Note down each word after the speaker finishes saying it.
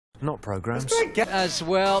not programmes. As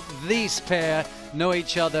well, these pair know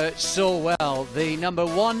each other so well. The number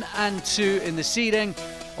 1 and 2 in the seeding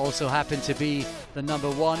also happen to be the number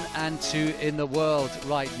 1 and 2 in the world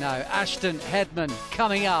right now. Ashton, Hedman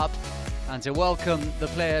coming up. And to welcome the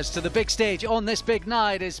players to the big stage on this big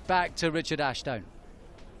night is back to Richard Ashton.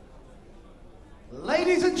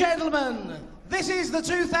 Ladies and gentlemen, this is the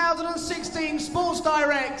 2016 Sports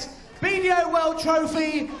Direct BDO World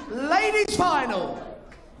Trophy Ladies Final.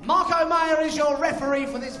 Marco Meyer is your referee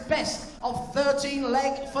for this best of 13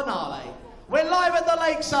 leg finale. We're live at the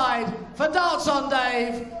lakeside for Darts on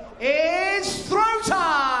Dave. It's throw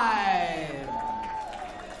time!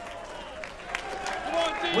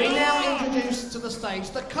 We now introduce to the stage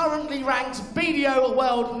the currently ranked BDO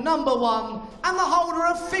World number 1 and the holder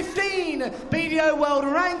of 15 BDO World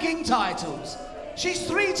ranking titles. She's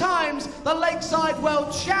 3 times the Lakeside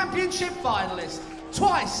World Championship finalist,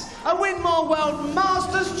 twice a Winmore World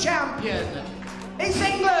Masters champion. It's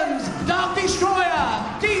England's Dark Destroyer,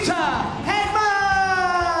 Dita Hedman!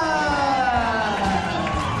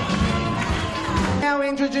 Now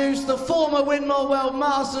introduce the former Winmore World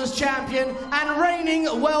Masters champion and reigning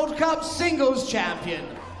World Cup singles champion.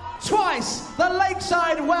 Twice the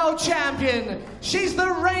Lakeside World Champion. She's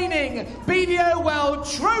the reigning BDO World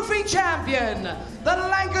Trophy Champion. The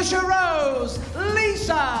Lancashire Rose,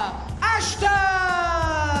 Lisa Ashton!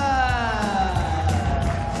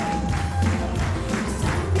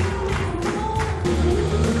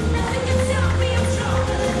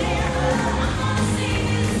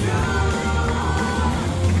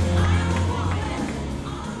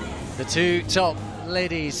 The 2 top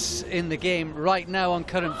ladies in the game right now on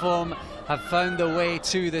current form have found their way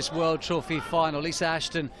to this World Trophy final. Lisa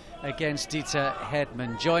Ashton against Dita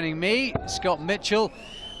Hedman. Joining me, Scott Mitchell,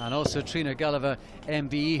 and also Trina Gulliver,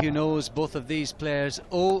 MBE, who knows both of these players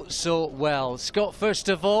oh so well. Scott, first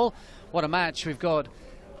of all, what a match we've got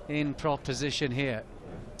in proposition here.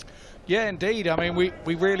 Yeah, indeed. I mean, we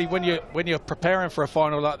really, when you're preparing for a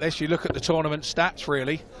final like this, you look at the tournament stats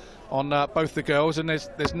really on both the girls, and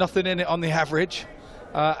there's nothing in it on the average.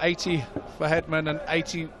 80 for Hedman and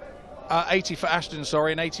 80 for Ashton,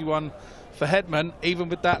 sorry, and 81 for Hedman. Even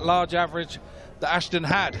with that large average that Ashton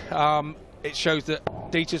had, it shows that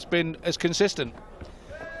Dita's been as consistent.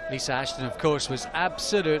 Lisa Ashton, of course, was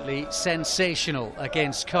absolutely sensational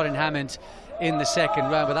against Corinne Hammond in the second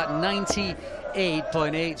round with that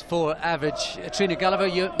 98.84 average. Trina Gulliver,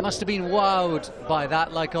 you must have been wowed by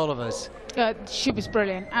that, like all of us. She was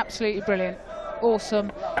brilliant, absolutely brilliant,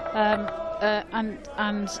 awesome, and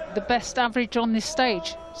the best average on this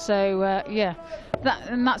stage. So yeah,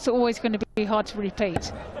 that's always going to be hard to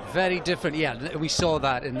repeat. Very different, yeah. We saw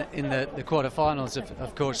that in the quarterfinals,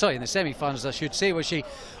 of course. Sorry, in the semi-finals, I should say, where she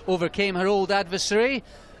overcame her old adversary,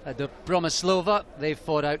 the Bromislova. They've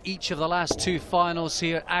fought out each of the last 2 finals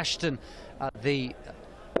here. Ashton, the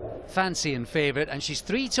fancy and favourite, and she's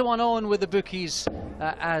 3-1 on with the bookies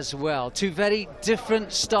as well. 2 very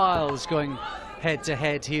different styles going head to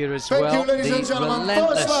head here as well. The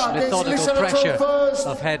relentless, methodical pressure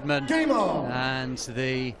of Hedman and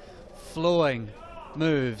the flowing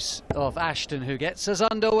moves of Ashton, who gets us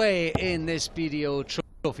underway in this BDO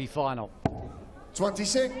Trophy final.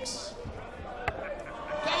 26.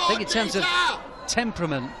 I think in terms of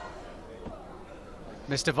temperament,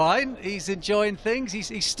 Mr. Vine, he's enjoying things.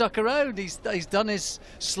 He's stuck around. He's done his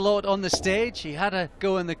slot on the stage. He had a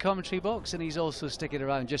go in the commentary box, and he's also sticking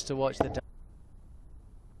around just to watch the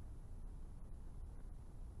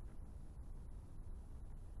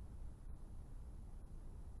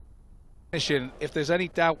If there's any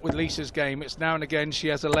doubt with Lisa's game, it's now and again she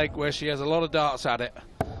has a leg where she has a lot of darts at it.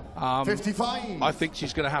 55. I think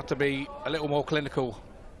she's going to have to be a little more clinical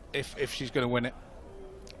if she's going to win it.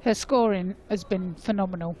 Her scoring has been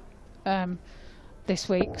phenomenal this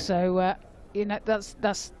week, so you know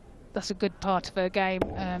that's a good part of her game.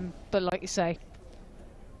 But like you say,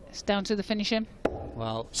 it's down to the finishing.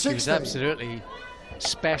 Well, she was absolutely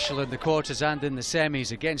special in the quarters and in the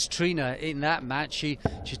semis against Trina in that match. She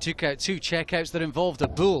took out 2 checkouts that involved a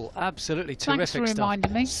bull. Absolutely terrific stuff. Thanks for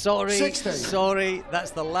reminding me. Sorry, that's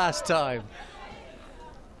the last time.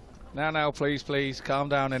 Now, please, calm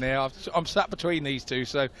down in here. I'm sat between these 2,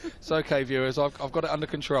 so it's okay, viewers. I've got it under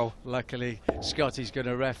control. Luckily, Scotty's going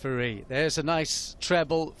to referee. There's a nice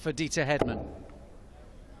treble for Dita Hedman.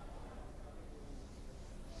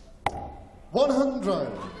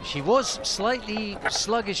 100. She was slightly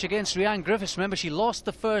sluggish against Rhiannon Griffiths. Remember, she lost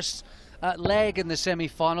the first leg in the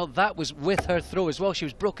semi-final. That was with her throw as well. She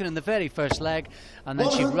was broken in the very first leg, and then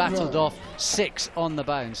she rattled off 6 on the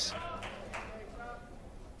bounce.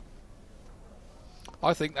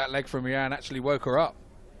 I think that leg from Rhiannon actually woke her up.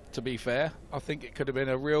 to be fair. I think it could have been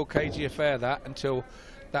a real cagey affair, that, until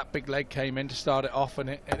that big leg came in to start it off, and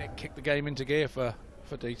it kicked the game into gear for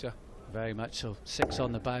Dieter. Very much so. 6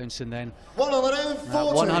 on the bounce, and then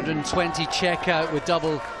 140. 120 check out with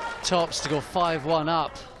double tops to go 5-1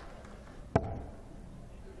 up.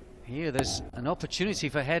 Here there's an opportunity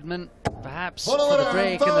for Hedman, perhaps for the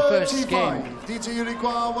break in the first game. Dieter, you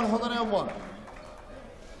require 101.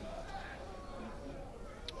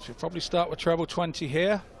 She'll probably start with treble 20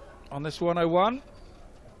 here on this 101.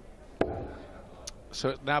 So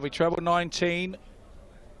it'll now be treble 19.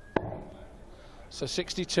 So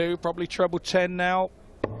 62, probably treble 10 now.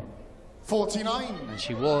 49. And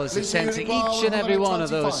she was attempting each and every one of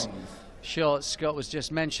those shots Scott was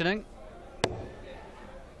just mentioning.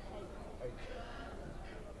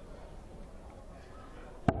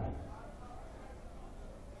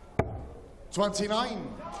 $29.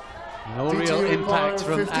 No real impact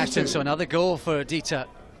from Ashton, so another goal for Dieter.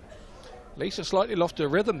 Lisa slightly lost her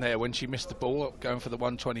rhythm there when she missed the ball, going for the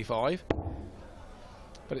 125.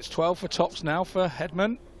 But it's 12 for tops now for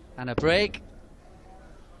Hedman. And a break.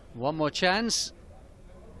 One more chance.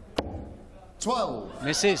 12.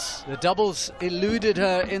 Misses. The doubles eluded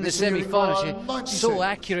her in the semi-final. She's so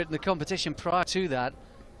accurate in the competition prior to that.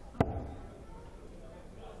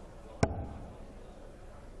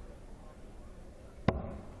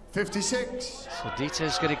 $56. So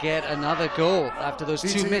Dieter's going to get another goal after those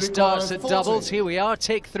 2 missed darts at doubles. Here we are,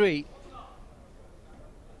 take 3.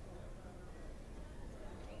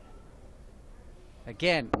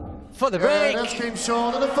 Again, for the break. And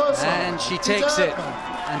she takes it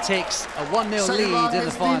and takes a 1-0 lead in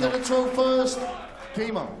the final.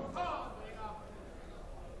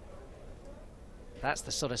 That's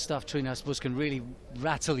the sort of stuff, Trina, I suppose, can really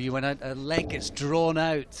rattle you when a leg gets drawn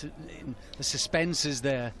out. The suspense is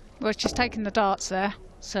there. Well, she's taken the darts there,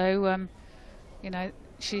 so you know,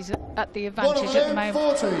 she's at the advantage at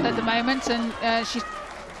the moment, and she's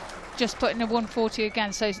just putting a 140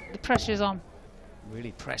 again, so the pressure's on.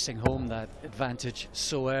 Really pressing home that advantage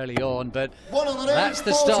so early on, but that's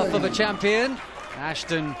the stuff of a champion.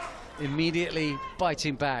 Ashton immediately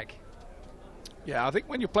biting back. Yeah, I think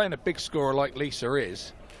when you're playing a big scorer like Lisa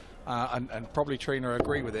is, and probably Trina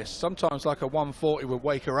agree with this, sometimes like a 140 would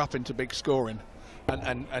wake her up into big scoring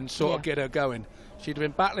and sort of get her going. She'd have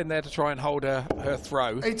been battling there to try and hold her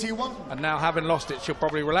throw. 81. And now, having lost it, she'll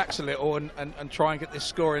probably relax a little and try and get this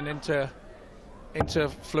scoring into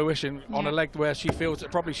fruition on a leg where she feels that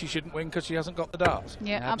probably she shouldn't win because she hasn't got the darts.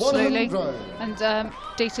 Yeah, absolutely. And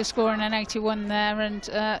Dieter scoring an 81 there, and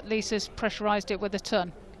Lisa's pressurised it with a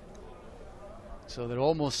ton. So they're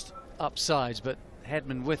almost upsides, but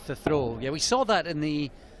Hedman with the throw. Yeah, we saw that in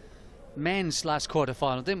the men's last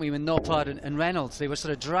quarter-final, didn't we, with Noppard and Reynolds? They were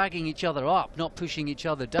sort of dragging each other up, not pushing each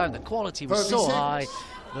other down. The quality was 36. So high.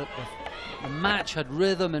 The match had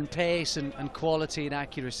rhythm and pace and quality and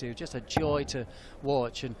accuracy. It was just a joy to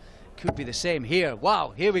watch, and could be the same here.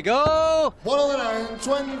 Wow, here we go!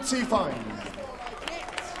 125.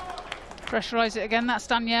 Pressurise it again. That's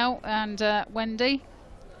Danielle and Wendy.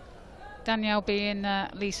 Danielle being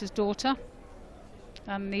Lisa's daughter,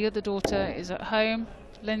 and the other daughter is at home,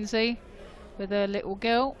 Lindsay, with her little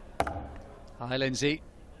girl. Hi, Lindsay.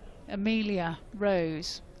 Amelia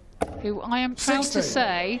Rose, who I am proud 60. to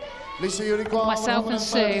say Lisa, you require myself and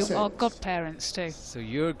Sue are godparents to. So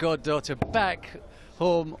your goddaughter back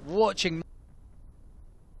home watching.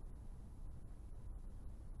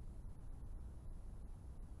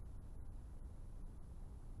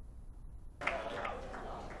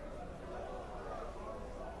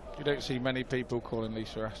 You don't see many people calling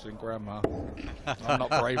Lisa Ashton grandma. I'm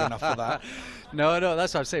not brave enough for that. No,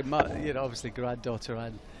 that's what I'm saying. You know, obviously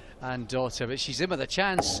granddaughter and daughter, but she's in with a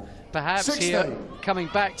chance, perhaps 60. Here, coming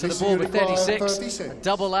back to the ball with 36. A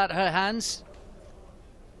double at her hands.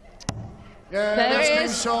 Yeah, there it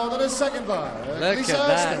is. Shown in a second bar. Look Lisa at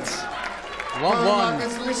Ashton. that.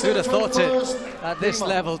 1-1. Who'd have thought it at this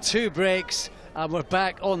level? 2 breaks, and we're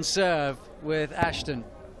back on serve with Ashton.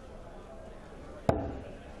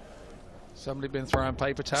 Somebody been throwing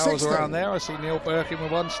paper towels 60. around there. I see Neil Birkin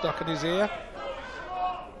with one stuck in his ear.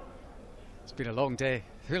 It's been a long day,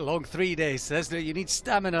 a long 3 days. You need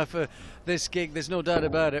stamina for this gig, there's no doubt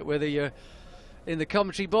about it, whether you're in the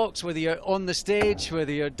commentary box, whether you're on the stage,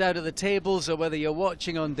 whether you're down at the tables, or whether you're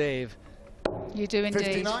watching on Dave. You do indeed.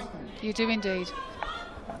 59. You do indeed.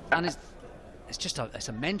 And it's just it's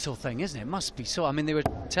a mental thing, isn't it? It must be so. I mean, they were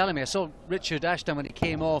telling me, I saw Richard Ashton when he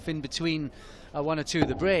came off in between 1 or 2 of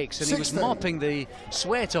the breaks, and 60. he was mopping the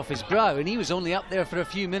sweat off his brow, and he was only up there for a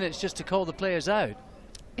few minutes just to call the players out.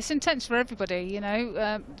 it's intense for everybody, you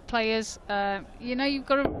know, players. You know, you've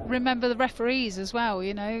got to remember the referees as well,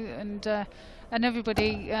 you know, and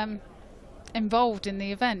everybody involved in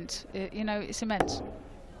the event. You know, it's immense.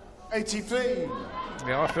 83.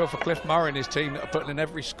 Yeah, I feel for Cliff Murray and his team that are putting in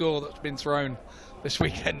every score that's been thrown this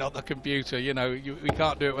weekend, not the computer. You know, we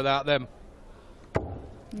can't do it without them.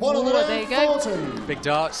 There you go. Big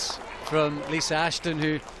darts from Lisa Ashton,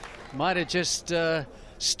 who might have just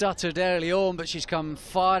stuttered early on, but she's come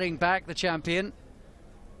firing back, the champion.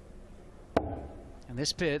 And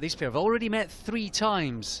these pair have already met 3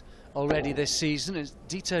 times already this season. It's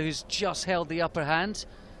Dita who's just held the upper hand.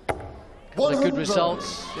 Couple of good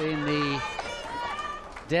results in the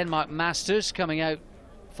Denmark Masters, coming out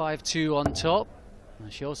 5-2 on top.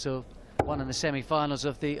 And she also won in the semi-finals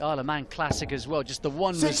of the Isle of Man Classic as well. Just the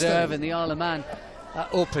one reserve in the Isle of Man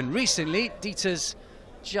Open. Recently, Dita's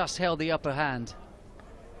just held the upper hand.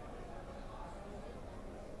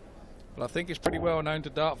 Well, I think it's pretty well known to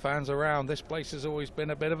dart fans around. This place has always been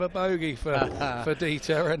a bit of a bogey for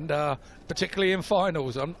Dita, and particularly in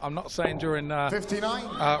finals. I'm not saying during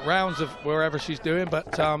 59 rounds of wherever she's doing,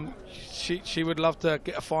 but she would love to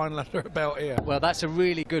get a final under her belt here. Well, that's a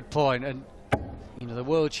really good point, and you know, the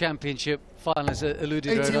World Championship final has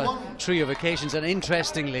alluded to her on a trio of occasions, and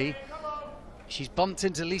interestingly, she's bumped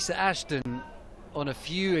into Lisa Ashton on a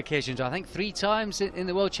few occasions. I think 3 times in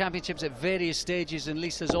the World Championships at various stages, and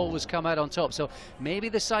Lisa's always come out on top. So maybe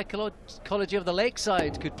the psychology of the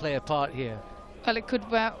lakeside could play a part here. Well, it could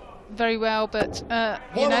very well, but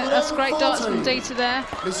you know, that's great darts from Dita there.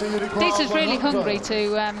 Dita's really hungry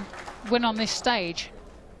to win on this stage,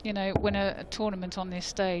 you know, win a tournament on this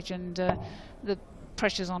stage, and the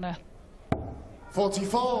pressure's on her.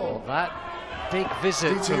 44. Well, that big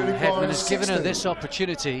visit from Hedman has given her this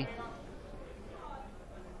opportunity.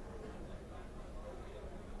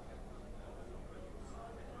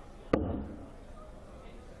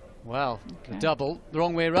 Well, the double, the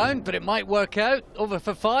wrong way around, but it might work out. Over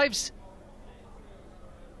for 5s.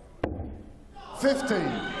 50.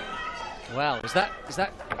 Well, is that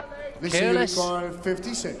careless?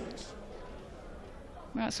 56.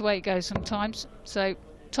 That's the way it goes sometimes. So,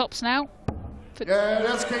 tops now. Yeah,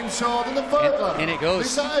 that's game short in the third level. In it goes.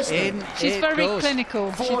 She's very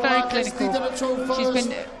clinical. She's very clinical. She's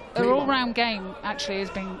been, her all-round game actually has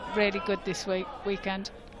been really good this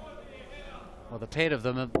weekend. Well, the pair of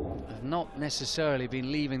them have not necessarily been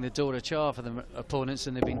leaving the door ajar for the opponents,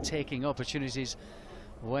 and they've been taking opportunities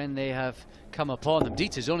when they have come upon them.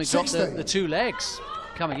 Dita's only dropped the 2 legs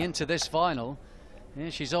coming into this final. Yeah,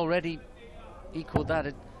 she's already equalled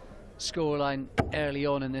that scoreline early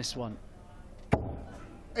on in this one.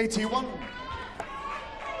 81.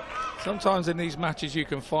 Sometimes in these matches you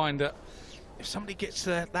can find that if somebody gets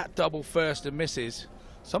that double first and misses,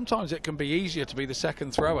 sometimes it can be easier to be the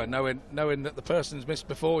second thrower, knowing that the person's missed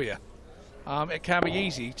before you. It can be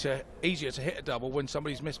easier to hit a double when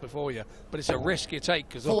somebody's missed before you, but it's a risk you take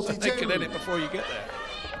because they can hit it before you get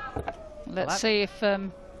there. Let's see if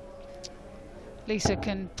Lisa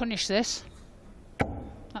can punish that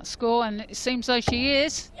score, and it seems like she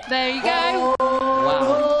is. There you go.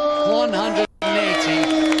 Wow,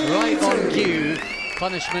 180 right on cue.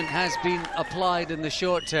 Punishment has been applied in the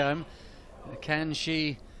short term. Can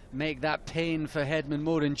she make that pain for Hedman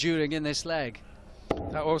more enduring in this leg?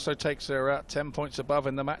 That also takes her 10 points above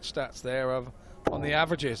in the match stats there on the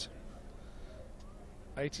averages.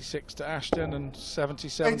 86 to Ashton and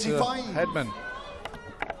 77 to Hedman.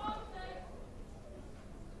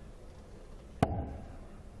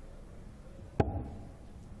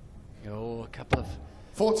 Oh, a couple of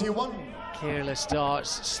 41. careless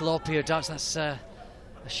darts, sloppier darts. That's a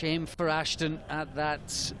shame for Ashton at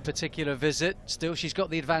that particular visit. Still, she's got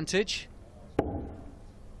the advantage.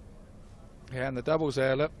 Yeah, and the doubles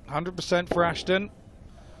there, look, 100% for Ashton.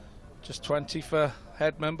 Just 20 for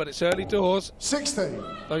Hedman, but it's early doors. 60.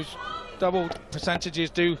 Those double percentages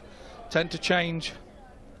do tend to change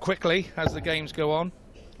quickly as the games go on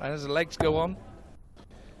and as the legs go on.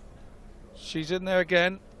 She's in there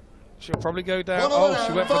again. She'll probably go down. Oh,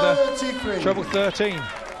 she went for the treble 13.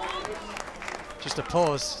 Just a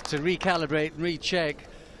pause to recalibrate and recheck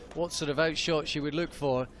what sort of outshot she would look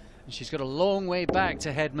for. And she's got a long way back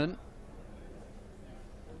to Hedman.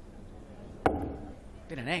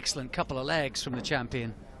 Been an excellent couple of legs from the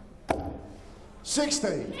champion.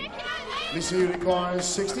 60. Lisa requires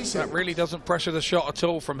 66. That really doesn't pressure the shot at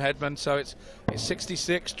all from Hedman, so it's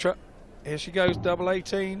 66. Here she goes, double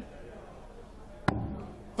 18.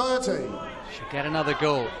 30. She'll get another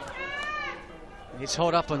go. It's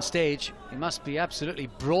hot up on stage. He must be absolutely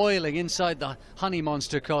broiling inside the honey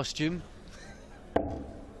monster costume.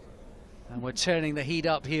 And we're turning the heat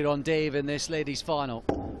up here on Dave in this ladies' final.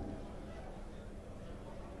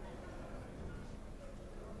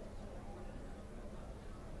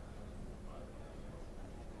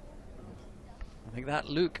 I think that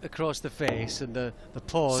look across the face and the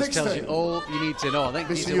pause 60. tells you all you need to know. I think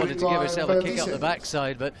Lisa wanted to give herself a kick up the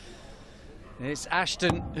backside, but it's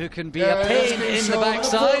Ashton who can be a pain in the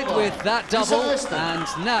backside with that double.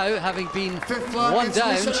 And now, having been one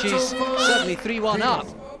down, she's suddenly 3-1 up.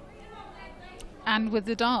 And with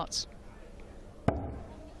the darts.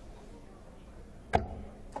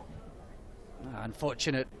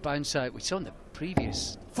 Unfortunate bounce out. We saw in the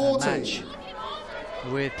previous 40. match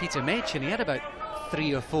with Peter Machin, he had about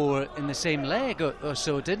 3 or 4 in the same leg or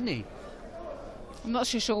so, didn't he? I'm not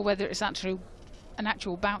so sure whether it's actually an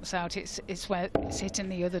actual bounce out. It's where it's hitting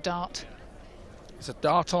the other dart. It's a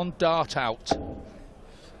dart on, dart out.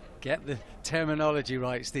 Get the terminology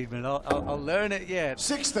right, Stephen. I'll learn it yet.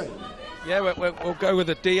 60. Yeah, we'll go with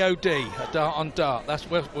a DOD, a dart on dart. That's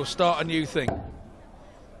where we'll start a new thing.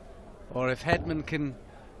 Or if Hedman can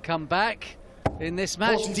come back in this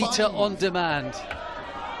match, 45. Dita on demand.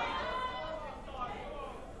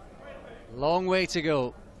 Long way to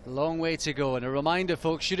go. Long way to go. And a reminder,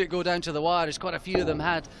 folks, should it go down to the wire, as quite a few of them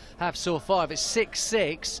have so far, if it's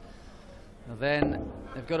 6-6, then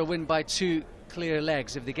they've got to win by 2 clear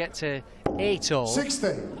legs. If they get to 8 all, 60.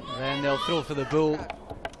 then they'll throw for the bull,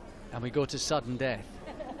 and we go to sudden death.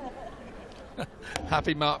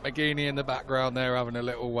 Happy Mark McGeaney in the background there having a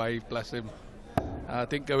little wave, bless him.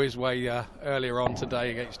 Didn't go his way earlier on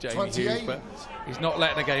today against Jamie 28. Hughes, but he's not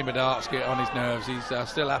letting a game of darts get on his nerves. He's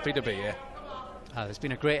still happy to be here. There's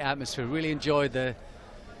been a great atmosphere. Really enjoyed the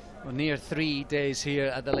near 3 days here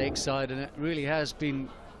at the lakeside, and it really has been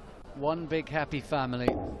one big happy family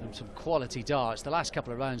and some quality darts. The last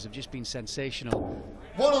couple of rounds have just been sensational.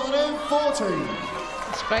 140.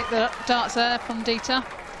 It's great the darts there from Dita.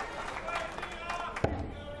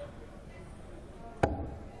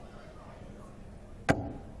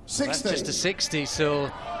 That's just a 60,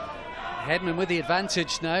 so Hedman with the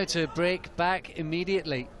advantage now to break back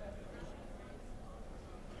immediately.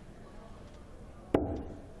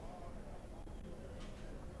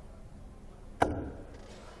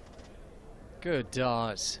 Good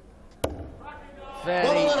darts.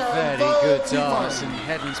 Very, very good darts, and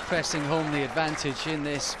Hedman's pressing home the advantage in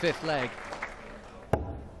this 5th leg.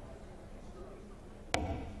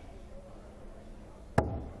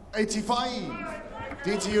 $85.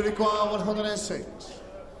 DT, you require 106.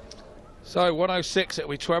 So 106, it'll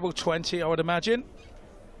be treble 20, I would imagine.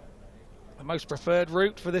 The most preferred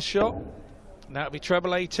route for this shot. Now it'll be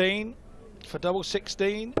treble 18 for double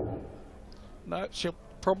 16. No, she'll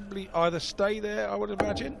probably either stay there, I would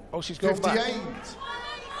imagine. Oh, she's gone 58.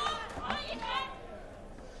 back.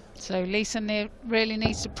 So Lisa really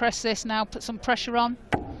needs to press this now, put some pressure on.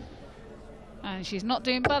 And she's not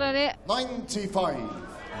doing bad at it. 95.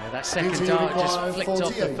 Yeah, that second dart just flicked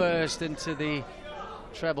off the first into the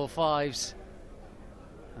treble 5s.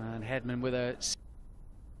 And Hedman with a...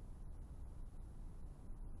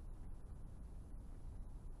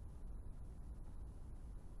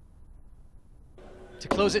 to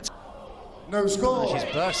close it. No score.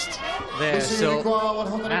 She's burst there, so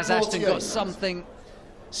has Ashton got something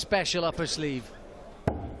special up her sleeve?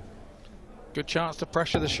 Good chance to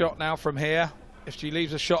pressure the shot now from here. If she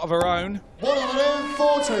leaves a shot of her own.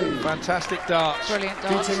 140. Fantastic darts. Brilliant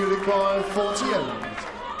darts. DT require 48.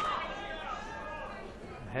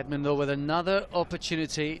 Hedman, though, with another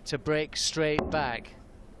opportunity to break straight back.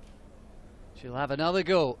 She'll have another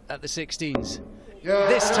go at the 16s. Yeah,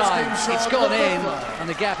 this time it's gone in, and and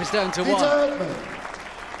the gap is down to 1.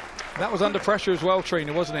 That was under pressure as well,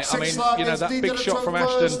 Trina, wasn't it? I mean, you know, that big shot from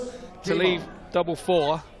Ashton to leave double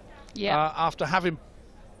 4. Yeah. After having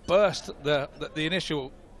burst the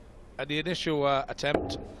initial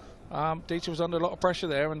attempt, Dita was under a lot of pressure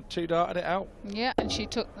there and 2-darted it out. Yeah, and she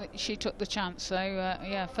took the chance. So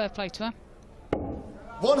yeah, fair play to her.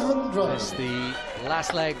 100. It's the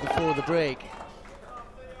last leg before the break.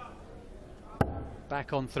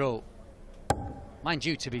 Back on throw. Mind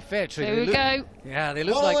you, to be fair, Trina, There we go. Yeah, they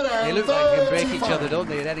look like they can break each other, don't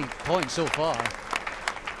they, at any point so far?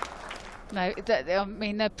 No, I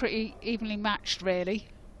mean they're pretty evenly matched, really.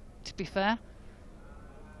 To be fair.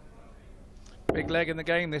 Big leg in the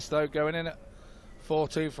game, this though, going in at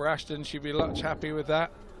 4-2 for Ashton. She'd be much happy with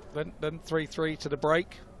that. Then 3-3 to the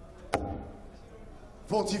break.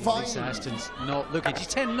 45. Lisa Ashton's not looking. You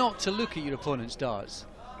tend not to look at your opponent's darts.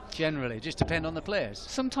 Generally, just depend on the players.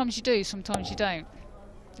 Sometimes you do, sometimes you don't.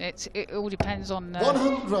 It all depends on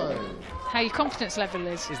 100. how your confidence level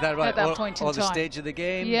is. Is that right? At that point in or time. the stage of the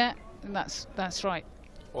game? Yeah, and that's right.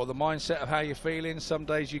 or the mindset of how you're feeling. Some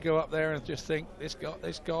days you go up there and just think, this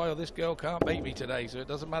guy or this girl can't beat me today, so it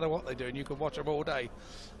doesn't matter what they do, and you can watch them all day.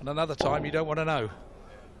 And another time you don't want to know.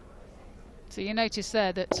 So you notice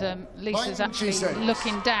there that Lisa's actually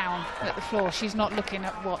looking down at the floor. She's not looking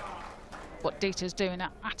at what Dita's doing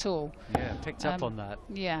at all. Yeah, picked up on that.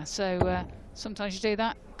 Yeah, so sometimes you do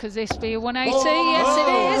that. Could this be a 180? Yes, it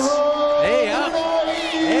is. Hey up,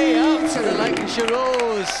 hey up. The Lancashire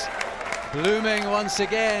Rose blooming once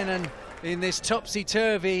again, and in this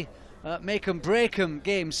topsy-turvy make 'em break 'em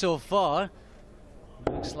game so far,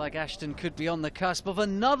 looks like Ashton could be on the cusp of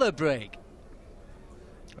another break.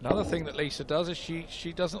 Another thing that Lisa does is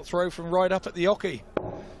she doesn't throw from right up at the oche.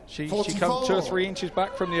 She comes 2 or 3 inches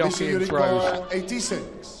back from the oche and throws.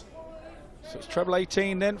 86. So it's treble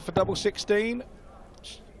 18 then for double 16.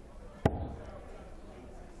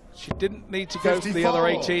 She didn't need to go for the other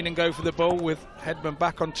 18 and go for the ball with Hedman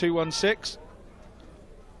back on 216.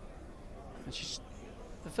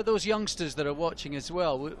 And for those youngsters that are watching as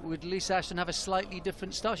well, would Lisa Ashton have a slightly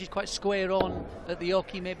different style? She's quite square on at the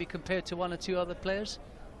oche, maybe compared to 1 or 2 other players.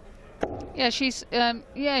 Yeah,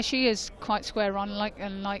 she is quite square on, like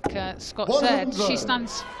Scott said. She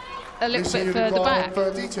stands a little bit further back.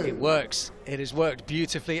 It works. It has worked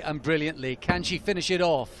beautifully and brilliantly. Can she finish it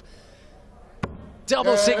off?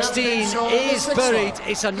 Double 16 is buried.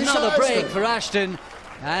 It's another break for Ashton,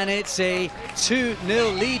 and it's a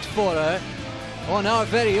 2-0 lead for her on our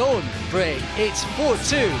very own break. It's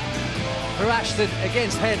 4-2 for Ashton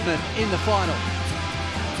against Hedman in the final.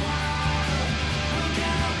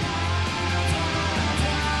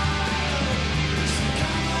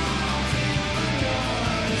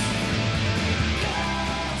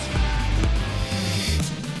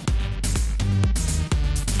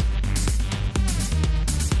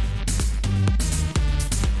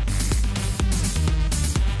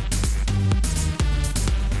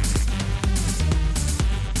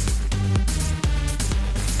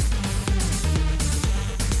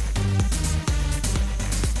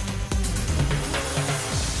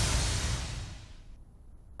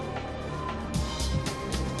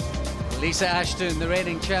 Lisa Ashton, the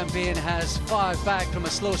reigning champion, has fired back from a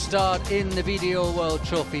slow start in the BDO World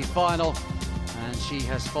Trophy final, and she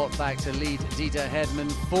has fought back to lead Dita Hedman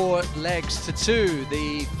 4 legs to 2.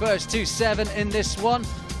 The first 2-7 in this one.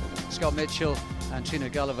 Scott Mitchell and Trina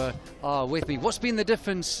Gulliver are with me. What's been the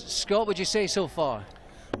difference, Scott, would you say, so far?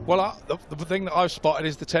 Well, the thing that I've spotted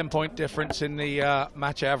is the 10-point difference in the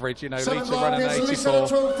match average. You know, Lisa running an 84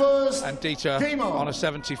 and Dita on a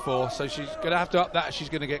 74, so she's going to have to up that if she's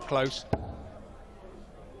going to get close.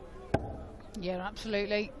 Yeah,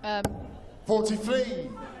 absolutely. 43.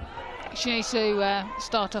 She needs to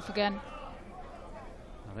start off again.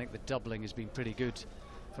 I think the doubling has been pretty good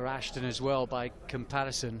for Ashton as well by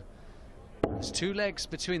comparison. There's 2 legs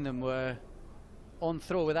between them were on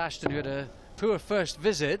throw with Ashton, who had a poor first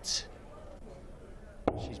visit.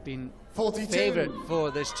 She's been favourite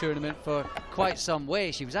for this tournament for quite some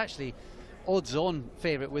way. She was actually odds-on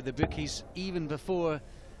favourite with the bookies even before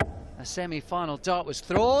a semi-final dart was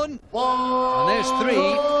thrown. And there's 3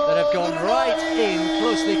 that have gone right in,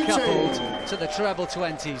 closely coupled to the treble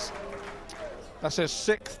 20s. That's her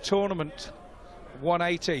 6th tournament,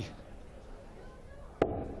 180.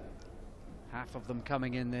 Half of them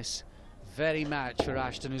coming in this very match for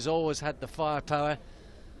Ashton, who's always had the firepower.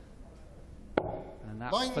 And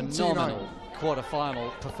that 99. Phenomenal quarter-final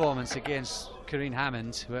performance against Corinne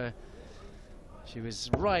Hammond, where she was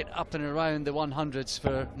right up and around the 100s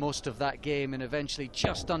for most of that game, and eventually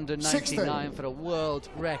just under 99 for a world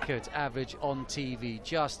record average on TV.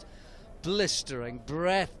 Just blistering,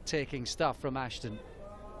 breathtaking stuff from Ashton.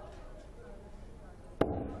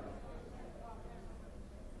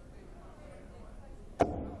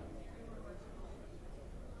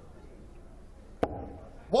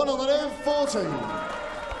 Yeah,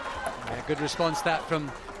 good response that from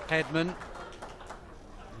Hedman.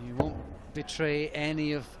 You won't betray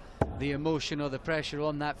any of the emotion or the pressure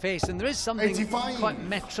on that face, and there is something 85. Quite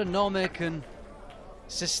metronomic and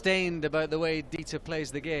sustained about the way Dita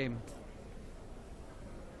plays the game.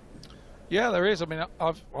 Yeah, there is. I mean,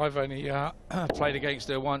 I've only played against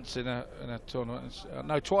her once in a tournament.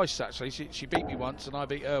 No, twice actually. She beat me once and I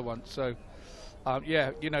beat her once. So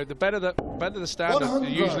yeah, you know, the better the standard,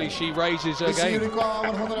 usually she raises her game.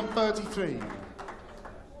 133.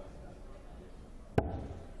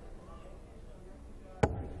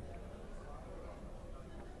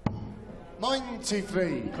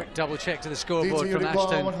 Quick double check to the scoreboard from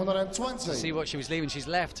Ashton 120. to see what she was leaving. She's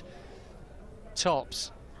left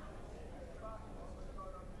tops.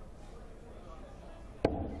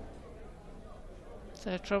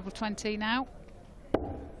 So treble 20 now.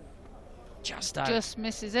 Just out. Just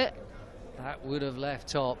misses it. That would have left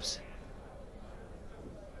tops.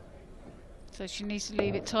 So she needs to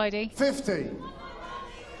leave it tidy. 50.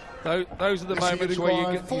 Those are the moments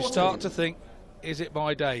where you start to think, is it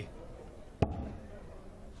my day?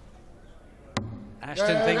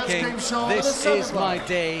 Ashton thinking, this is my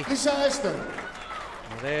day. Ashton.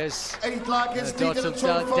 Well, there's daughter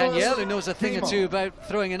Danielle, who knows a thing or two about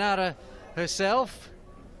throwing an arrow herself.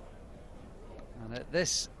 And at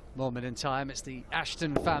this moment in time, it's the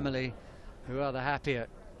Ashton family who are the happier.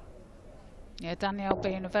 Yeah, Danielle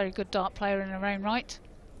being a very good dart player in her own right,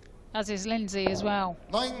 as is Lindsay as well.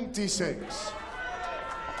 96.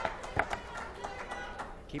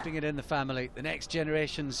 Keeping it in the family. The next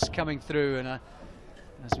generation's coming through, and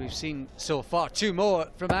as we've seen so far, 2 more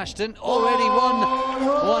from Ashton. Already won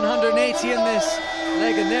 180 in this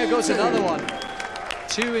leg, and there goes another one.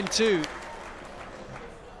 2 and 2.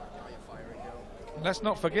 Let's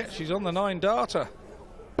not forget she's on the 9 darter.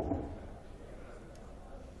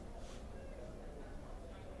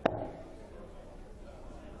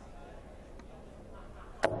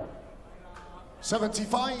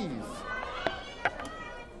 $75.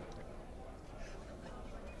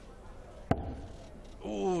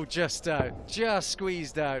 Oh, just out, just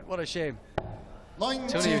squeezed out. What a shame.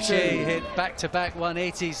 92. Tony O'Shea hit back-to-back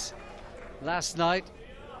 180s last night.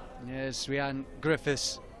 Yes, Rhiannon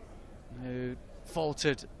Griffiths, who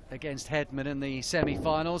faltered against Hedman in the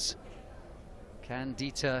semi-finals. Can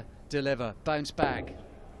Dita deliver? Bounce back.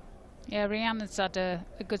 Yeah, Rhiannon's had a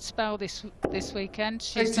good spell this weekend.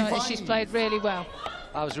 She's 85. played really well.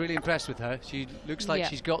 I was really impressed with her. She looks like Yeah.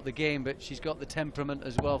 she's got the game, but she's got the temperament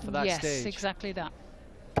as well for that stage. Yes, exactly that.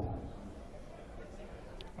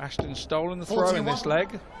 Ashton's stolen the throw in this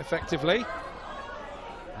leg, effectively.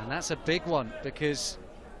 And that's a big one, because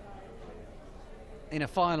in a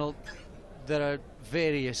final there are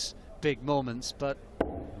various big moments, but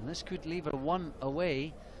this could leave her 1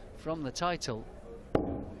 away from the title.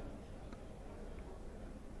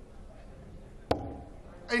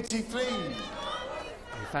 83.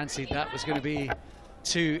 We fancied that was going to be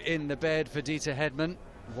 2 in the bed for Dita Hedman.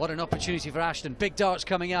 What an opportunity for Ashton. Big darts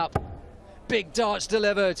coming up. Big darts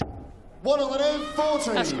delivered.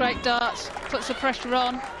 140. That's great darts. Puts the pressure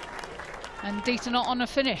on. And Dita not on a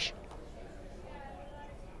finish.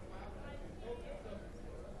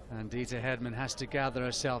 And Dita Hedman has to gather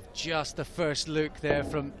herself. Just the first look there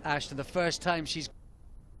from Ashton. The first time she's...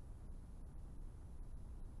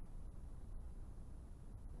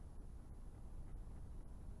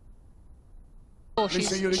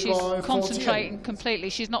 She's concentrating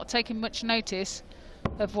completely. She's not taking much notice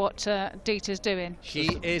of what Dita's doing.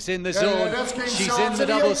 She is in the zone. She's in the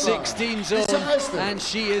double 16 zone, and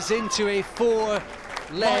she is into a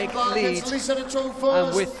 4-leg lead.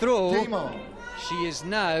 And with throw, she is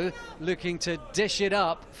now looking to dish it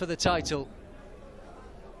up for the title.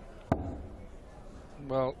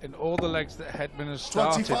 Well, in all the legs that Hedman has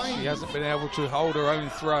started, 25. she hasn't been able to hold her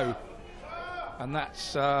own throw. And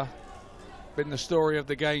that's been the story of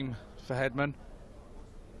the game for Hedman.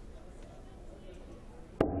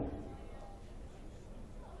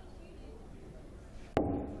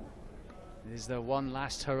 Is there one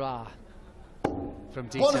last hurrah from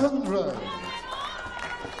Dita? 100.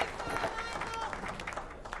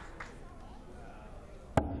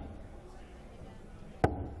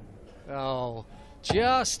 Oh,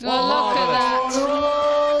 just Well, look at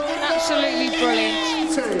that. Absolutely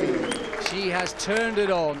brilliant. She has turned it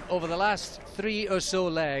on over the last 3 or so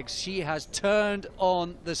legs. She has turned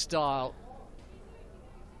on the style.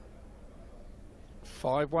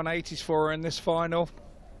 5 180s for her in this final.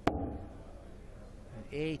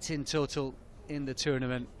 8 in total in the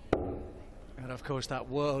tournament. And of course that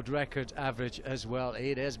world record average as well.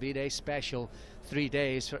 It has been a special 3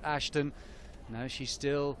 days for Ashton. Now she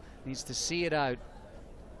still needs to see it out.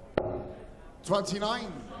 29.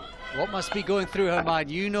 What must be going through her mind?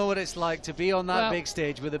 You know what it's like to be on that big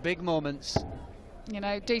stage with the big moments. You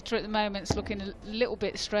know, Dita at the moment's looking a little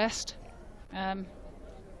bit stressed. A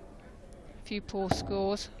few poor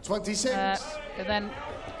scores. 26. But then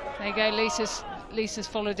there you go. Lisa's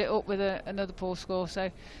followed it up with another poor score. So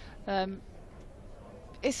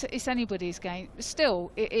it's anybody's game.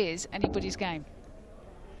 Still, it is anybody's game.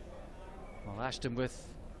 Well, Ashton with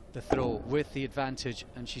the throw, with the advantage,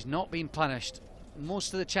 and she's not been punished.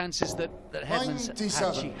 Most of the chances that Hedman's had,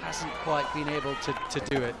 she hasn't quite been able to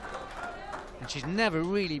do it. And she's never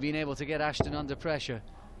really been able to get Ashton under pressure.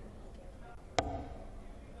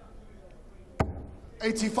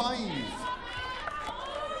 85.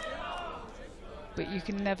 But you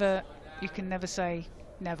can never say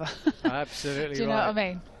never. Absolutely. Do you know right. what I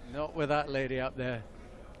mean? Not with that lady up there.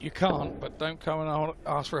 You can't, but don't come and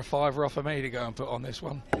ask for a fiver off of me to go and put on this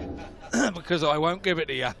one, because I won't give it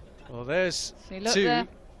to you. Well, there's See, look two. there.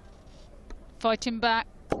 Fighting back,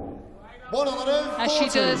 140. as she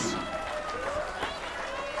does.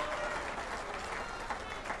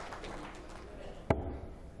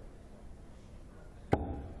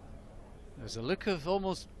 There's a look of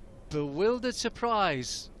almost bewildered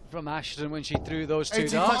surprise from Ashton when she threw those two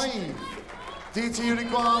darts. 85. DT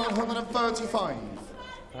require 135.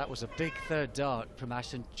 That was a big third dart from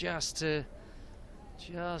Ashton, just to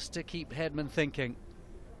keep Hedman thinking.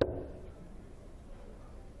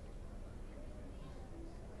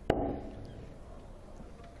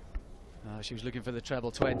 She was looking for the treble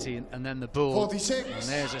 20 and then the bull. 46. And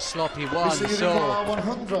there's a sloppy one. DT So require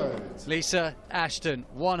 100. Lisa Ashton,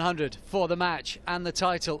 100 for the match and the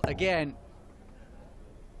title again.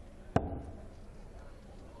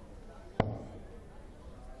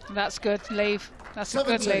 That's good, leave. That's a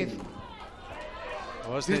good 70. leave.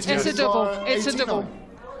 Was DT this It's a just- double. require It's a 89. double.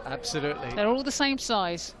 Absolutely. They're all the same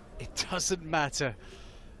size. It doesn't matter.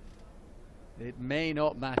 It may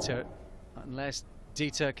not matter unless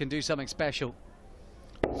Dieter can do something special.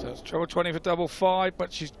 So it's treble 20 for double 5,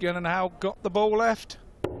 but she's gonna now got the ball left.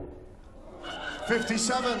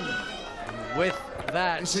 57. With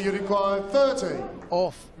that DT you require 30.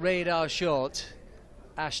 off radar shot,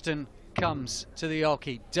 Ashton comes to the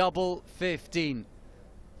Oki. Double 15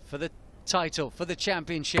 for the title, for the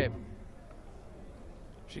championship.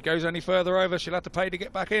 If she goes any further over, she'll have to pay to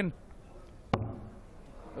get back in.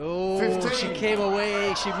 Oh, 15. she came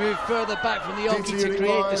away. She moved further back from the Oki DT to create the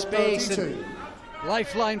require space. 32. And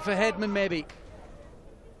lifeline for Hedman, maybe.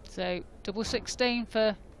 So double 16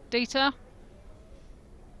 for Dieter.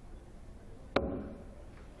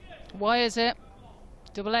 Why is it?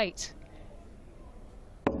 Double 8.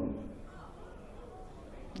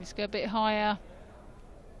 Let's go a bit higher.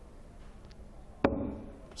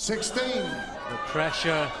 16. The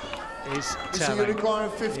pressure is DT you telling. require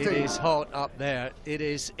It 50. is hot up there. It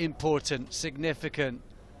is important, significant.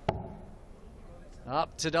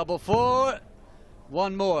 Up to double 4.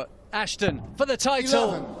 One more. Ashton for the title.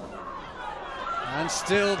 11. And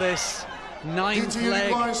still this ninth DT leg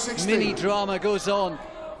requires 16. mini drama goes on.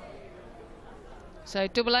 So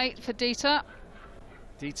double 8 for Dieter.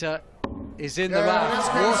 Dieter is in the Yeah, let's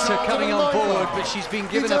raft. go Water short coming to the on board, line. but she's been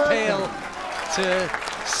given a Dieter. pail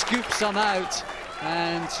to scoop some out.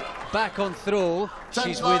 And back on throw, 10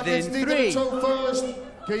 she's left, within it's Dieter 3. to first.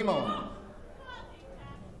 Game on.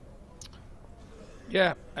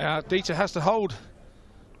 Yeah, Dieter has to hold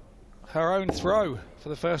her own throw for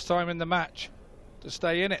the first time in the match to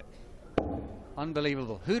stay in it.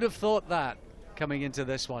 Unbelievable. Who'd have thought that coming into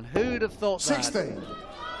this one? Who'd have thought 60. that?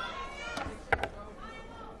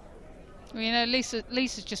 Well, you know,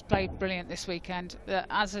 Lisa's just played brilliant this weekend,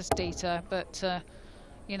 as has Dieter. But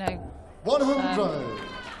you know, 100.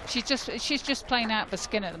 she's just playing out for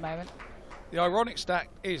skin at the moment. The ironic stat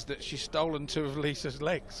is that she's stolen 2 of Lisa's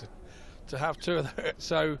legs to have 2 of them.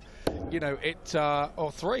 So, you know,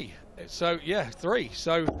 or 3. So, yeah, 3.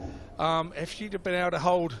 So, if she'd have been able to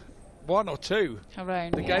hold 1 or 2, Her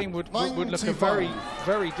own. the game would look a 95. very,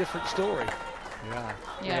 very different story.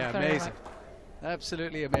 Yeah, very amazing.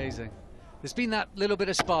 Absolutely amazing. There's been that little bit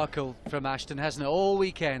of sparkle from Ashton, hasn't it, all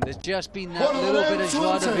weekend? There's just been that little bit of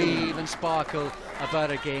joie de 120. vivre and sparkle about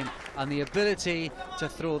her game, and the ability to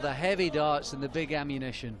throw the heavy darts and the big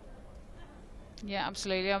ammunition. Yeah,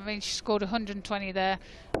 absolutely. I mean, she scored 120 there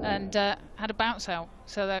and had a bounce out,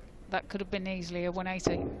 so that could have been easily a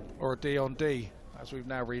 180. Or a D on D, as we've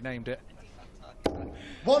now renamed it.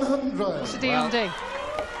 100. What's the D on D?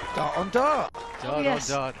 Dart on dart. Dart Yes.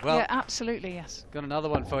 on dart. Well, yeah, absolutely, yes. got another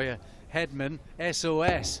one for you. Hedman,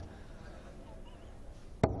 SOS.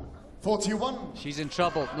 41. She's in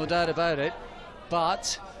trouble, no doubt about it,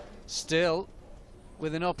 but still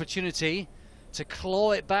with an opportunity to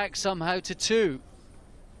claw it back somehow to 2.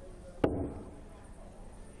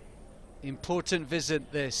 Important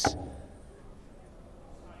visit, this.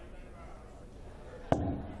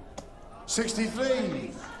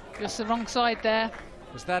 63. Just the wrong side there.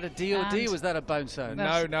 Was that a DOD? And Was that a bounce out?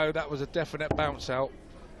 No, that was a definite bounce out,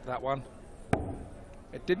 that one.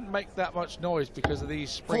 It didn't make that much noise because of these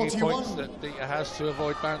springy 41. points that Dieter has to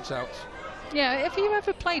avoid bounce outs. Yeah, have you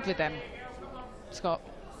ever played with them, Scott?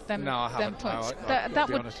 Them, No, I them haven't. No, points? I've that got to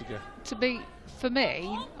be would, honest with you. to be, for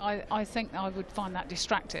me, I think I would find that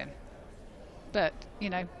distracting. But, you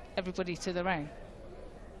know, everybody to their own.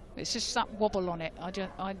 It's just that wobble on it.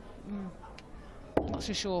 I'm not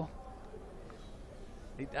so sure.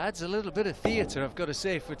 It adds a little bit of theatre, I've got to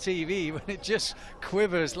say, for TV when it just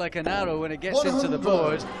quivers like an arrow when it gets into the 100.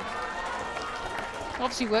 board.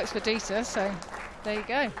 Obviously works for Dita, so there you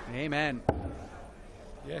go. Amen.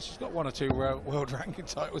 Yeah, she's got 1 or 2 world ranking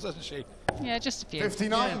titles, hasn't she? Yeah, just a few.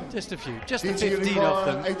 59. Yeah, just a few. Just the Did you 15 of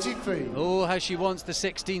them. 83. Oh, how she wants the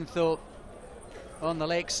 16th though on the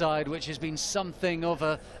lakeside, which has been something of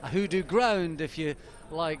a hoodoo ground, if you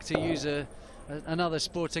like to use another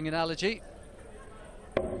sporting analogy.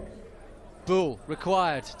 Bull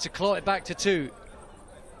required to claw it back to 2.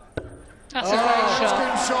 That's a great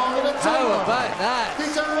shot. How about that?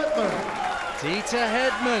 Dita Hedman. Dita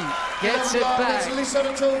Hedman gets it back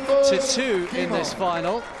to 2 in this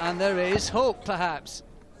final, and there is hope, perhaps.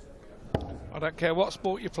 I don't care what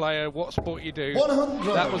sport you play or what sport you do.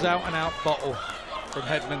 100. That was out and out bottle from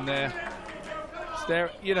Hedman there.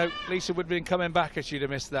 You know, Lisa would have been coming back if she'd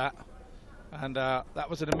have missed that. And that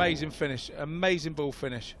was an amazing finish, amazing ball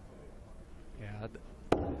finish. Yeah,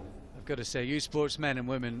 I've got to say, you sportsmen and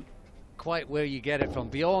women, quite where you get it from.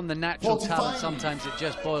 Beyond the natural 45. talent, sometimes it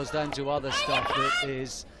just boils down to other stuff that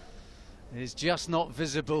is just not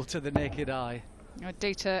visible to the naked eye.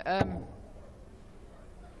 Dita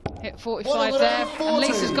hit 45 there, and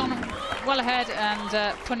Lisa's gone well ahead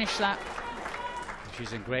and punished that.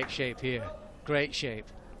 She's in great shape here, great shape.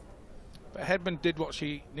 But Hedman did what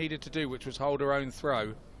she needed to do, which was hold her own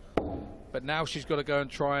throw. But now she's got to go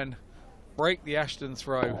and try and break the Ashton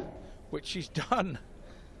throw, which she's done.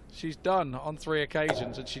 She's done on 3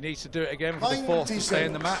 occasions, and she needs to do it again for the 4th to stay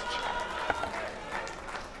in the match.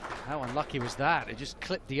 How unlucky was that? It just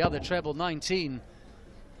clipped the other treble 19.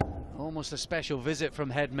 Almost a special visit from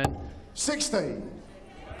Hedman. 60.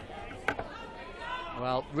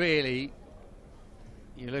 Well, really,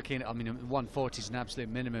 you're looking, I mean, 140 is an absolute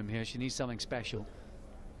minimum here. She needs something special.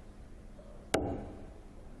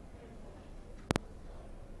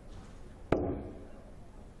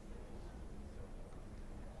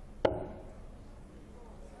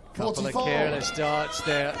 Couple of careless darts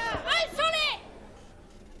there.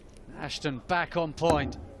 Ashton back on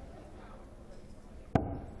point.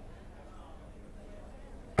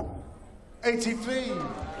 $83.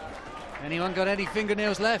 Anyone got any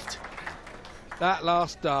fingernails left? That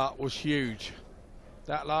last dart was huge.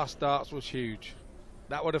 That last dart was huge.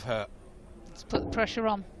 That would have hurt. Let's put the pressure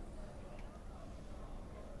on.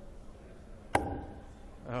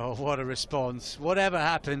 Oh, what a response. Whatever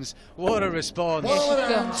happens, what a response.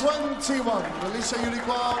 121. Melissa, you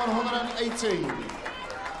require 118.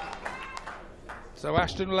 So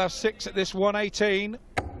Ashton will have 6 at this 118.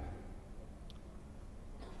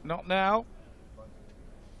 Not now.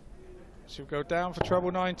 She'll go down for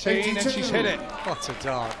treble 19, 82. and she's hit it. What a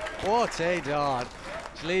dart. What a dart.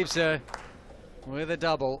 Which leaves her with a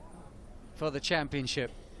double for the championship.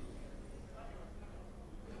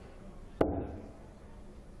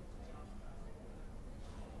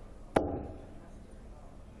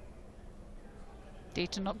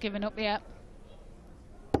 Dita not giving up yet.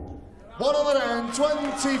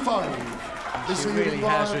 125. She really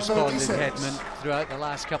has responded, Hedman, throughout the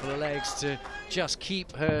last couple of legs to just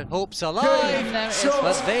keep her hopes alive.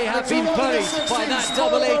 But they have been buried by that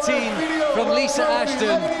double 18 from Lisa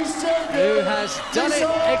Ashton, who has done it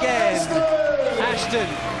again. Ashton,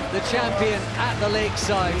 the champion at the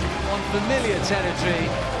lakeside on familiar territory.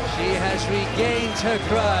 She has regained her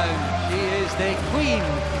crown. She is the queen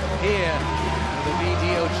here. The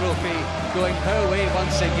BDO Trophy going her way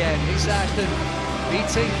once again. Lisa Ashton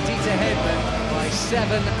beating Dita Hedman by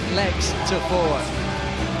 7 legs to 4.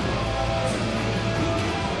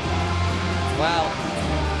 Well,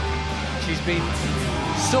 she's been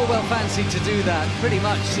so well fancied to do that pretty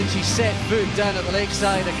much since she set foot down at the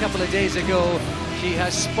lakeside a couple of days ago. She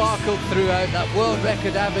has sparkled throughout. That world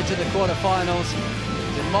record average in the quarterfinals,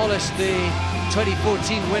 demolished the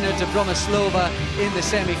 2014 winner to Bromislova in the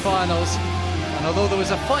semi-finals. And although there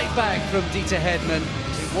was a fight back from Dita Hedman,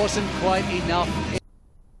 it wasn't quite enough.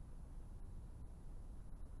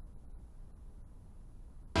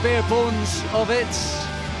 Bare bones of it.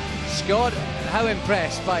 Scott, how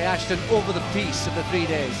impressed by Ashton over the piece of the 3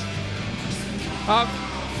 days?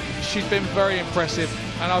 She's been very impressive,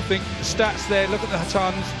 and I think the stats there, look at the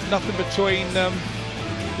tons, nothing between them.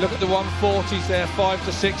 Look at the 140s there, 5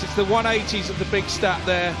 to 6. It's the 180s of the big stat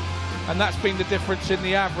there. And that's been the difference in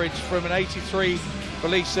the average from an 83 for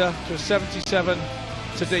Lisa to a 77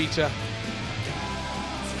 to Dita.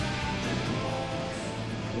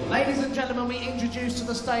 Ladies and gentlemen, we introduce to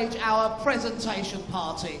the stage our presentation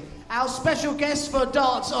party. Our special guest for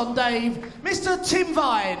darts on Dave, Mr. Tim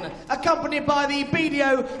Vine, accompanied by the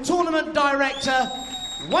BDO Tournament Director,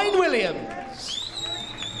 Wayne Williams.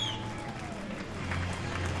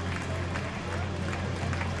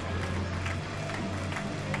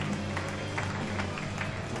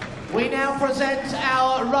 We now present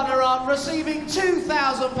our runner-up receiving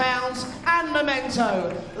 £2,000 and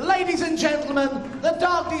memento. Ladies and gentlemen, the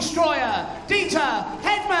Dark Destroyer,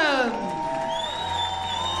 Hedman.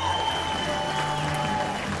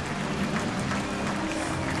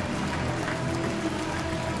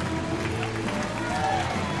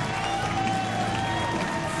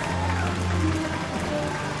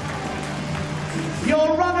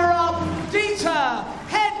 Your runner-up, Hedman.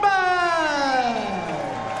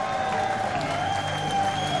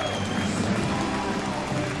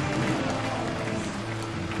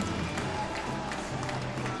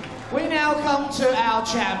 We now come to our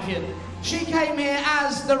champion. She came here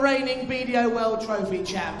as the reigning BDO World Trophy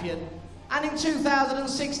champion. And in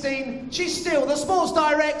 2016, she's still the Sports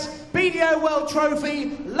Direct BDO World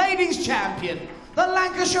Trophy Ladies Champion. The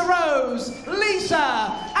Lancashire Rose, Lisa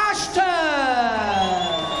Ashton.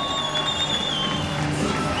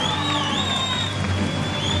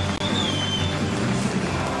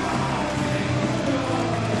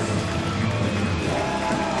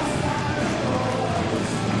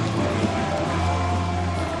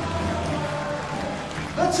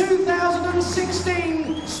 The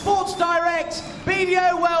 2016 Sports Direct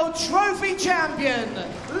BDO World Trophy Champion,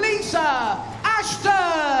 Lisa Ashton.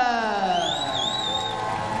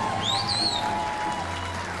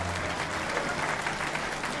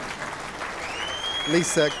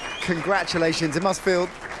 Lisa, congratulations. It must feel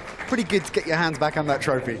pretty good to get your hands back on that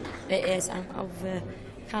trophy. It is. I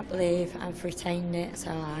can't believe I've retained it,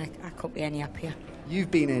 so I couldn't be any happier. You've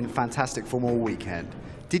been in fantastic form all weekend.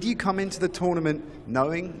 Did you come into the tournament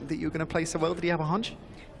knowing that you were going to play so well? Did you have a hunch?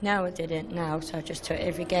 No, I didn't, no. So I just took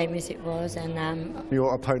every game as it was. And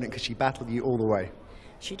your opponent, because she battled you all the way.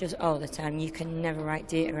 She does all the time. You can never write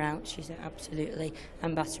data out. She's absolutely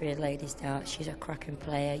ambassador of ladies dart. She's a cracking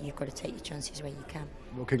player. You've got to take your chances where you can.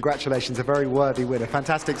 Well, congratulations. A very worthy winner.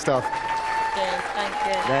 Fantastic stuff. Thank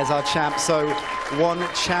you. There's our champ. So one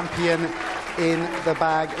champion in the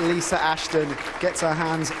bag. Lisa Ashton gets her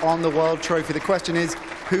hands on the World Trophy. The question is,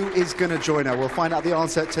 who is going to join her? We'll find out the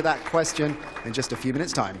answer to that question in just a few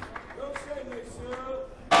minutes' time.